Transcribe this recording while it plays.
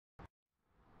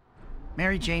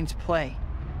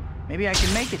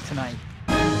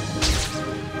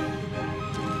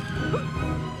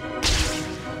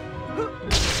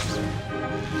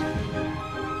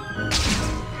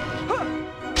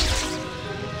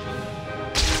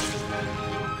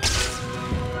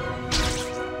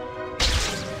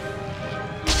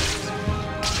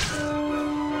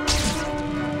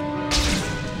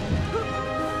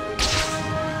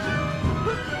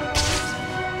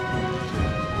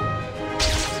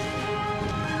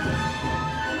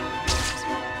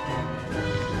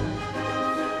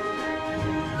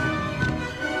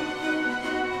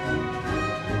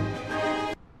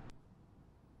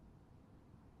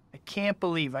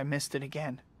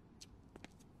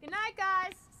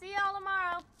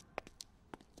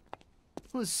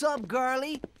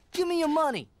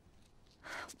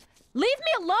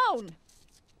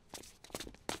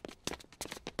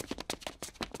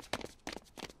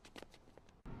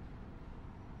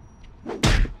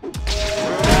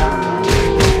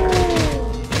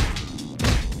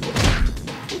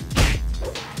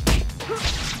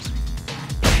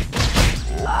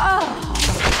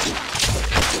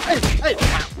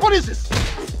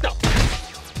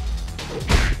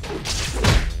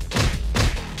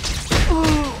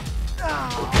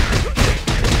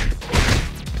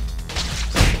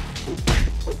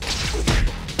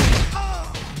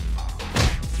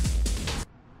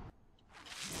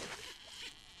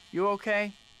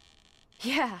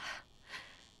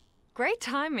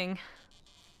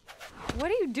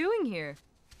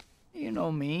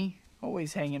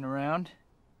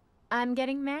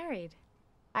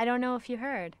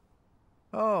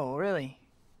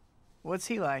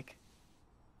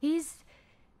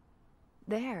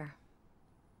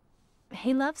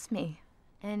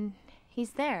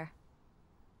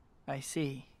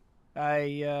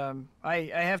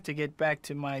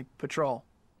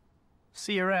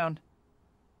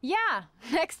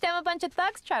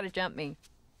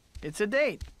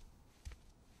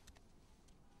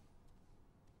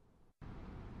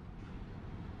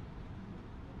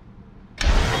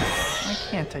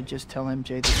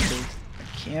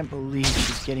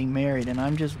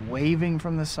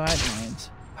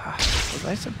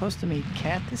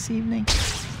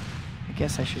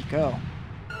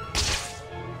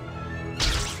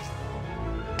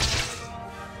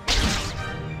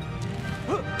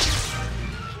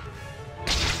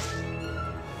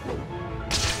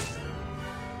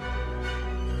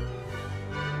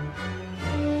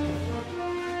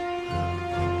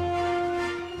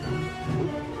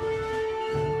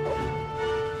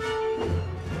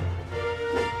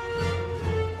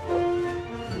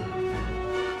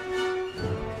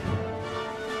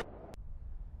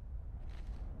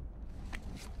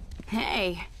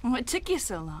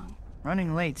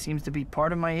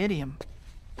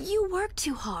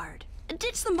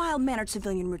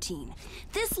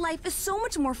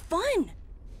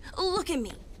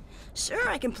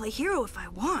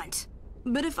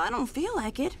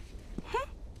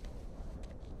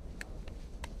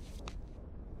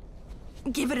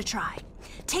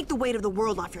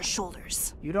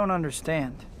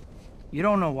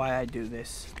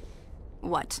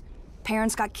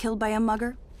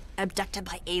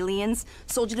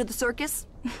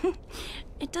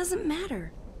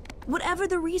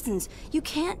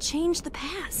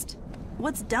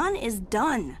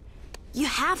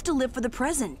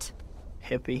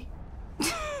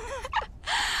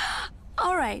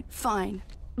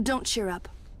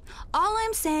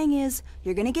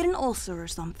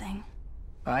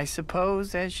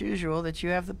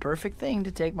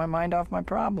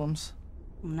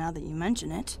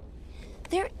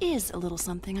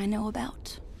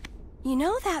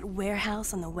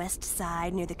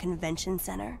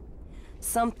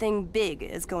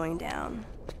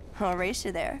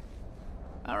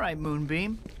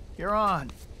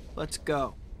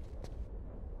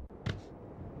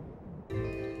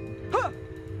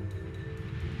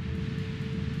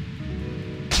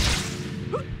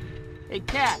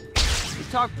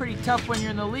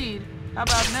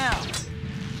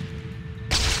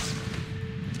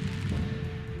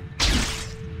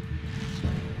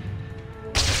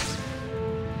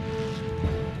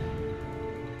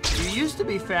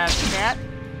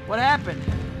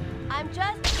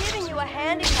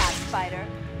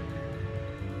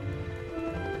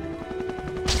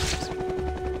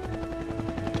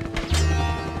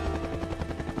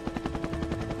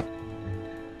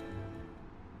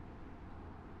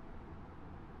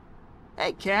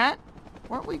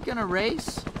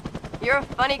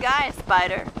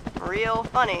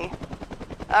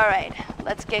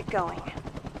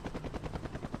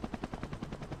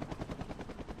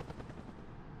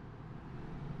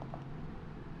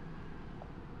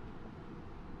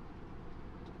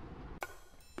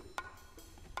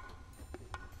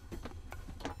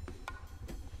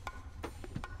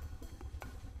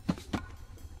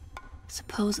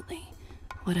Supposedly,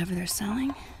 whatever they're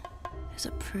selling is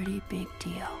a pretty big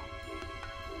deal.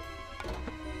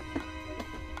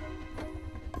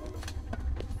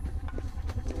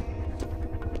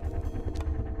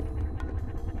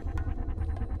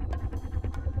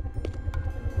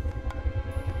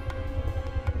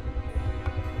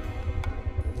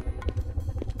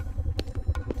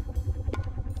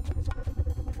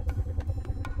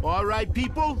 All right,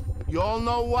 people, you all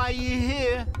know why you're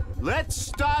here. Let's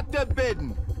start the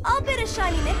bidding. I'll bid a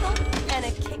shiny nickel and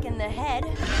a kick in the head.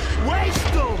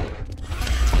 Waste them!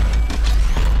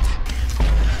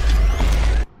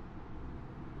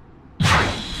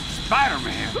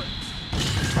 Spider-Man!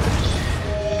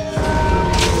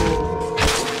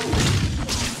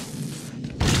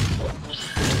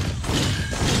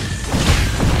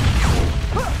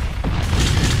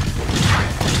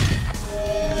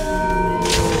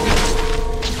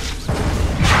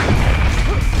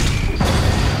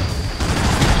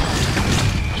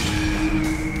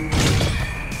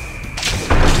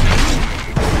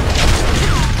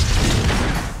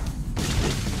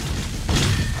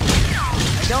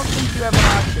 I don't think you have an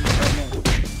option for me.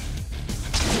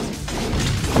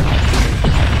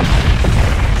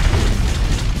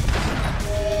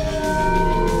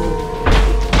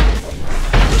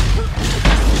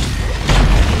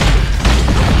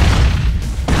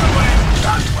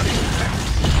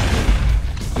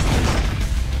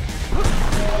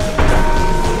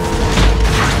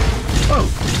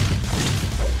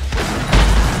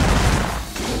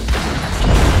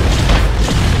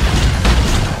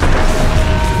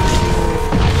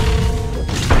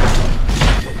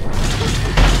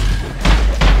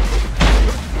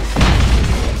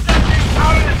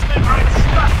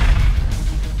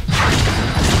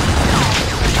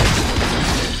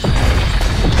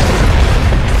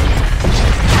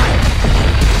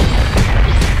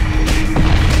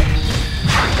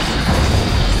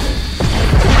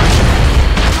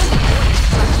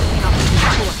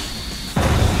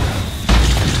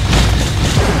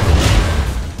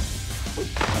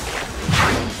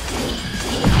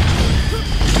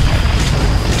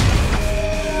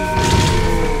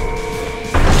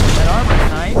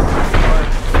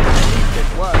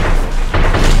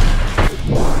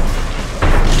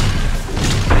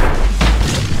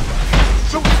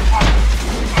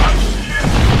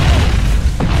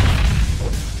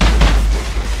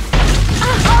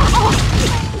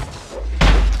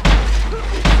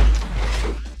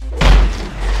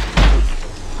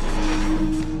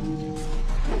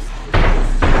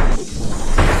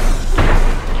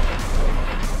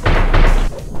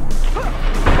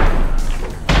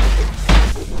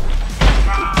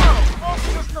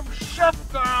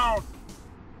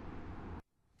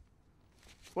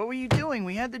 What were you doing?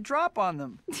 We had the drop on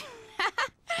them.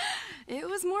 It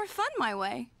was more fun my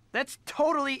way. That's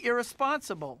totally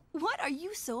irresponsible. What are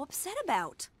you so upset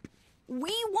about?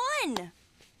 We won!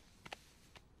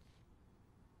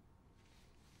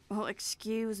 Well,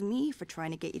 excuse me for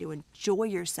trying to get you to enjoy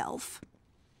yourself.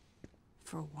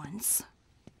 For once.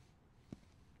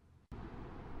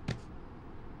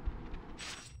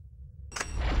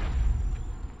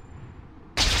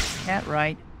 Cat,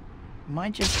 right? Am I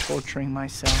just torturing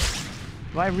myself?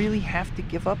 Do I really have to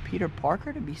give up Peter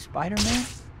Parker to be Spider-Man?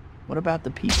 What about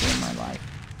the people in my life?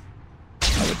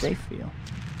 How would they feel?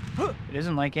 It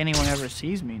isn't like anyone ever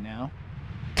sees me now.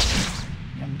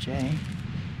 MJ,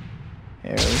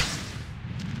 Harry,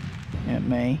 Aunt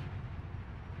May.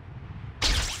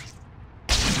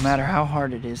 No matter how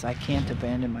hard it is, I can't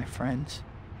abandon my friends.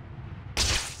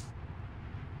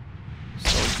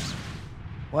 So,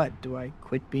 what? Do I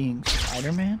quit being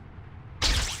Spider-Man?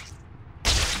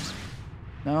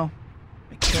 No,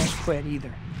 I can't quit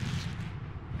either.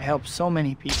 I help so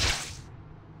many people.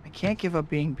 I can't give up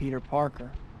being Peter Parker,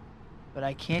 but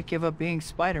I can't give up being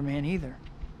Spider-Man either.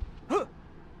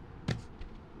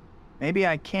 Maybe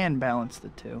I can balance the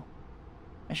two.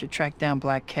 I should track down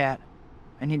Black Cat.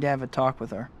 I need to have a talk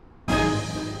with her.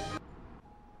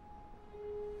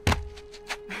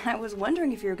 I was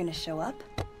wondering if you were gonna show up.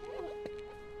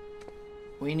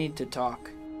 We need to talk.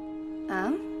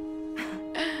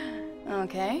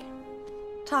 Okay.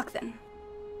 Talk then.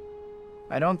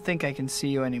 I don't think I can see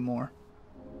you anymore.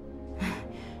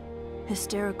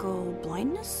 Hysterical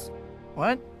blindness?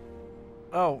 What?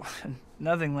 Oh,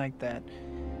 nothing like that.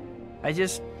 I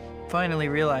just finally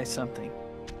realized something.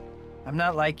 I'm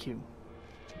not like you.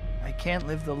 I can't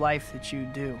live the life that you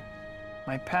do.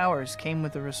 My powers came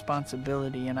with a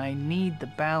responsibility, and I need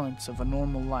the balance of a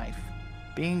normal life.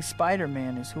 Being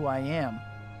Spider-Man is who I am.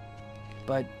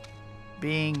 But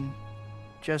being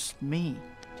just me,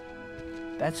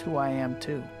 that's who I am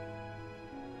too.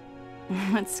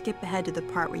 Let's skip ahead to the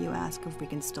part where you ask if we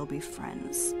can still be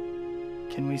friends.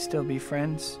 Can we still be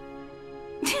friends?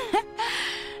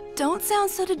 Don't sound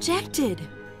so dejected.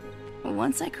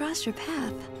 Once I cross your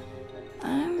path,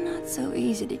 I'm not so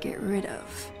easy to get rid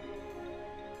of.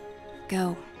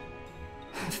 Go.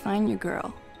 Find your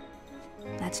girl.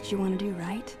 That's what you want to do,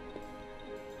 right?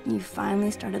 You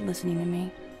finally started listening to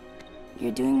me.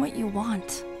 You're doing what you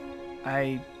want.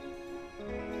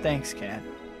 Thanks, Kat.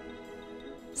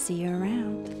 See you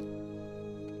around.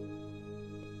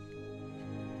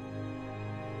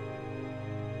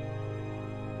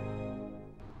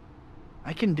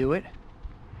 I can do it.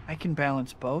 I can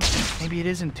balance both. Maybe it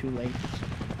isn't too late.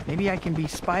 Maybe I can be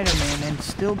Spider-Man and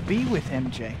still be with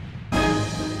MJ.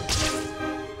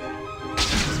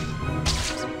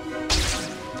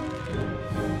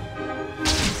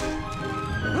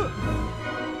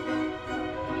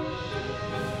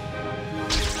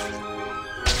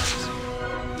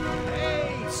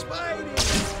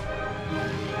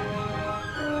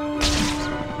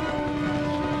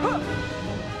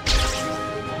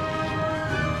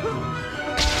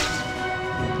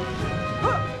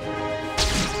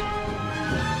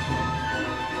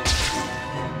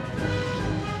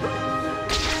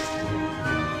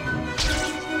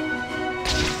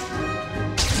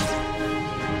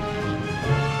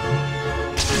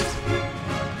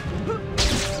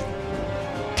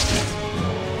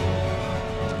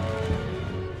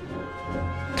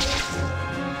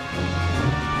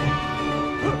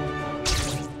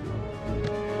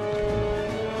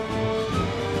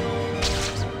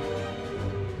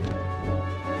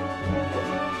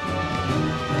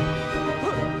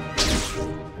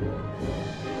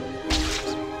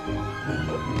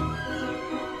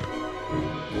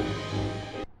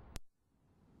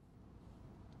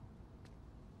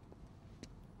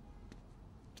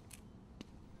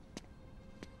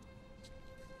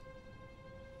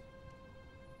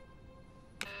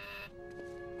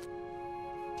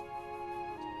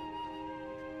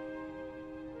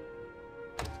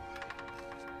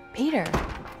 Peter.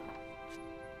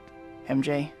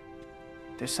 MJ,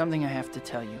 there's something I have to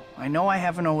tell you. I know I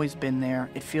haven't always been there.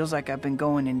 It feels like I've been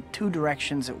going in two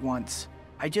directions at once.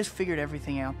 I just figured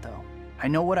everything out, though. I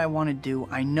know what I want to do,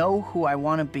 I know who I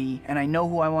want to be, and I know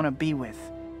who I want to be with.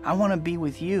 I want to be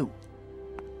with you.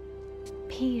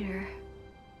 Peter.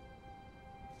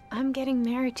 I'm getting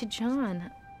married to John.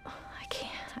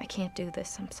 I can't do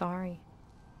this. I'm sorry.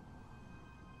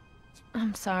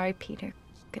 I'm sorry, Peter.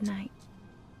 Good night.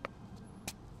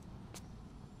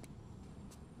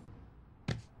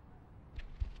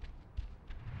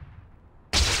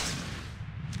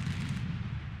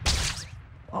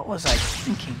 What was I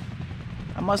thinking?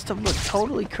 I must have looked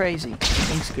totally crazy.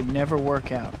 Things could never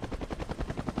work out.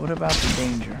 What about the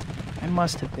danger? I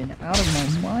must have been out of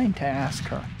my mind to ask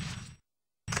her.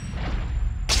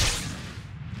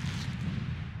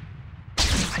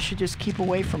 I should just keep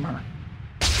away from her.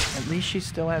 At least she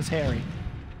still has Harry.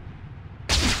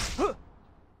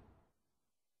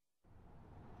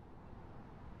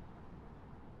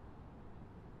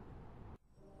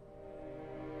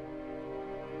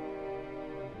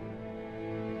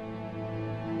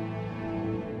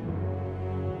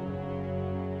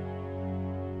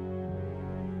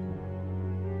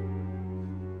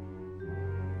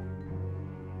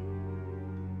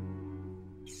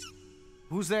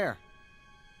 Who's there?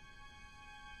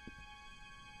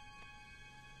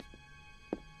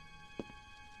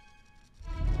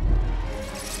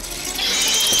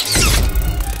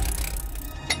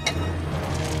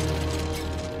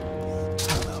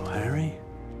 Hello, Harry.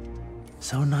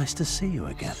 So nice to see you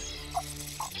again.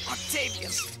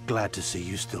 Octavius! Glad to see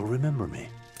you still remember me.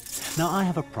 Now, I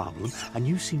have a problem, and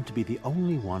you seem to be the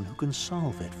only one who can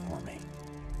solve it for me.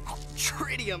 Oh,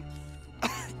 tritium!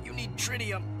 You need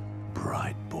tritium!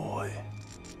 Bright boy.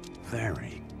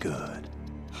 Very good.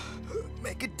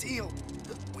 Make a deal.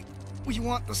 We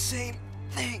want the same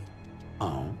thing.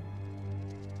 Oh?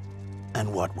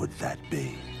 And what would that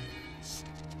be?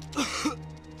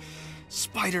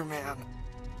 Spider-Man.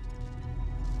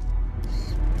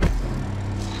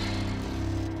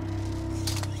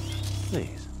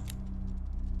 Please,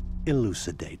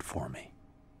 elucidate for me.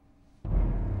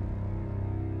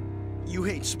 You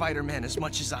hate Spider-Man as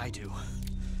much as I do.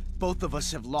 Both of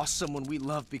us have lost someone we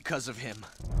love because of him.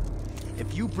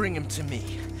 If you bring him to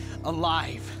me,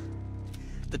 alive,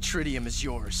 the tritium is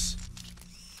yours.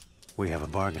 We have a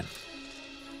bargain.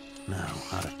 Now,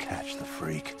 how to catch the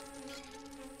freak.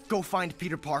 Go find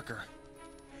Peter Parker.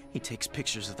 He takes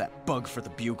pictures of that bug for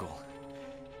the Bugle.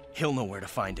 He'll know where to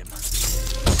find him.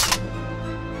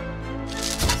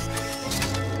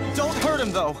 Don't hurt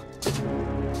him, though!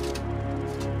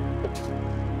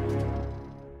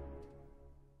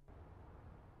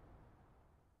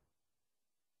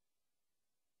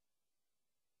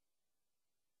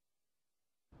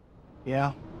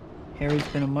 Yeah, Harry's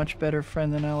been a much better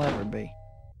friend than I'll ever be.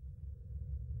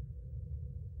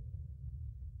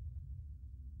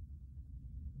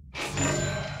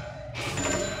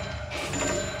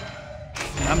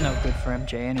 I'm no good for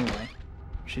MJ anyway.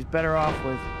 She's better off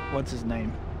with, what's his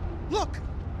name? Look!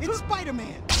 It's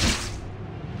Spider-Man!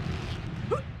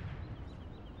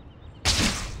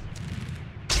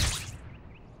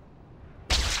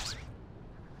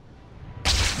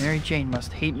 Mary Jane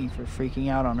must hate me for freaking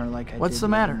out on her like I What's did the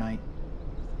matter? other night.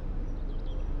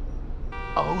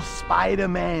 Oh,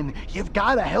 Spider-Man, you've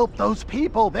got to help those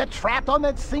people. They're trapped on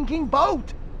that sinking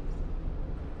boat.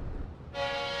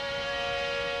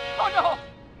 Oh no!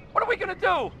 What are we gonna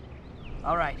do?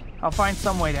 All right, I'll find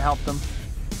some way to help them.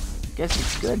 Guess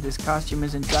it's good this costume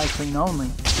isn't dry clean only.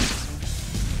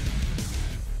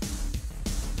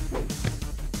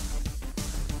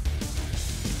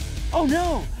 Oh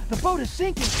no, the boat is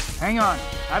sinking. Hang on,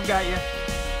 I've got you.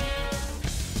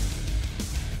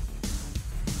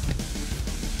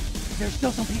 There's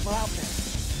still some people out there.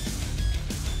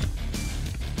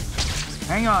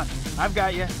 Hang on, I've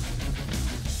got you.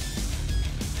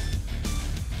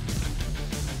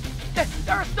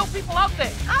 There are still people out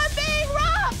there! I'm being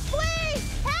robbed!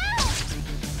 Please, help!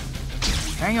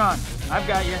 Hang on, I've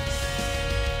got you.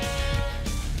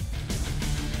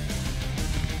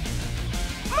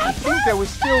 I think there were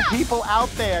still people out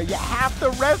there. You have to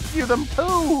rescue them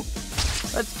too.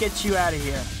 Let's get you out of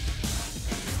here.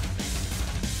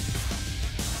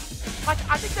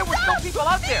 I think there were still people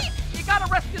out there! You gotta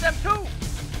rescue them too!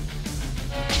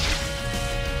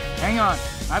 Hang on,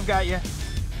 I've got you.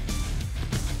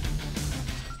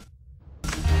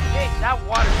 Hey, that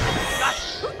water's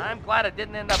disgusting! I'm glad it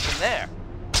didn't end up in there.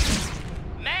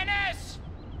 Menace!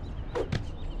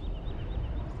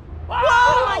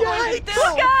 Whoa! Yikes!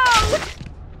 Look out!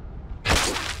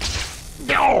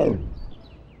 No!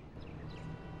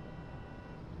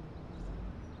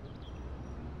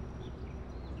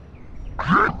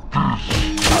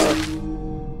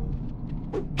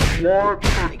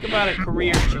 Think about a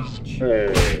career change.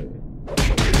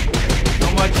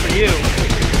 So much for you.